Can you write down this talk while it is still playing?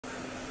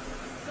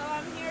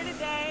I'm here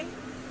today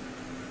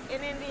in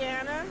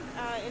Indiana,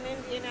 in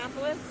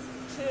Indianapolis,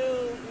 to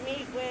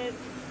meet with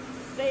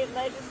state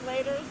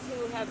legislators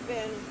who have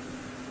been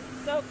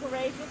so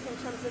courageous in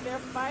terms of their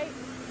fight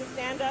to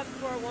stand up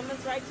for a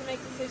woman's right to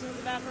make decisions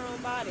about her own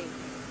body.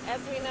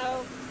 As we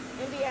know,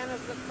 Indiana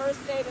is the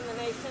first state in the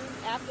nation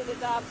after the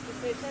Dobbs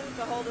decision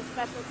to hold a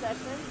special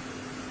session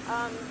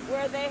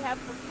where they have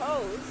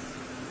proposed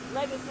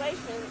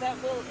legislation that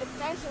will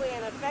essentially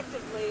and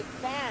effectively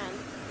ban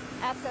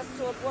access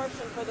to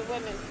abortion for the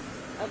women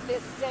of this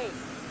state.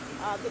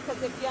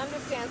 Because if you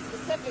understand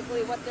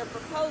specifically what they're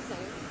proposing,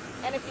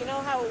 and if you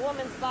know how a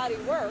woman's body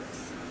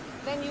works,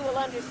 then you will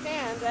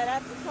understand that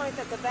at the point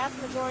that the vast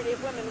majority of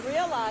women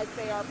realize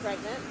they are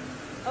pregnant,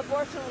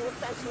 abortion will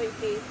essentially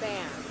be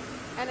banned.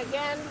 And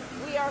again,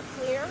 we are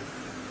clear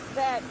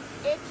that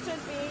it should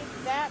be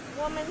that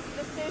woman's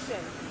decision,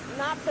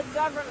 not the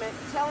government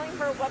telling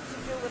her what to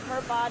do with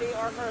her body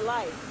or her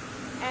life.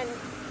 And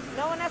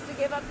no one has to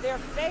give up their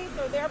faith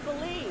or their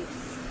beliefs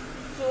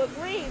to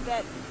agree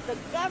that the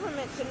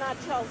government should not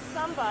tell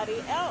somebody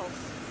else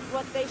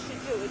what they should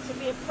do. It should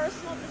be a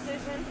personal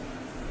decision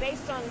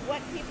based on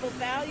what people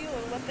value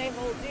and what they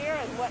hold dear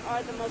and what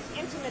are the most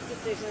intimate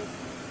decisions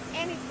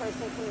any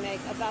person can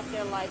make about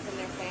their life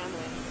and their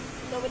family.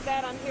 So with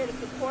that, I'm here to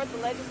support the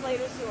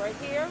legislators who are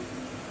here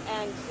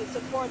and to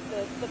support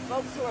the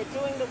folks who are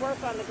doing the work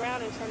on the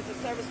ground in terms of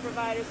service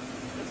providers,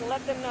 and to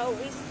let them know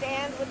we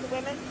stand with the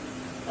women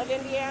of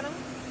Indiana.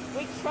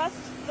 We trust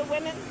the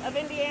women of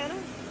Indiana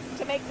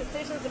to make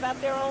decisions about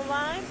their own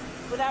lives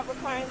without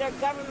requiring their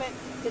government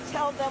to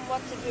tell them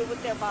what to do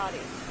with their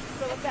bodies.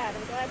 So with that,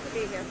 I'm glad to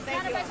be here.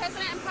 Thank you. Madam Vice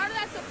President, and part of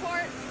that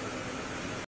support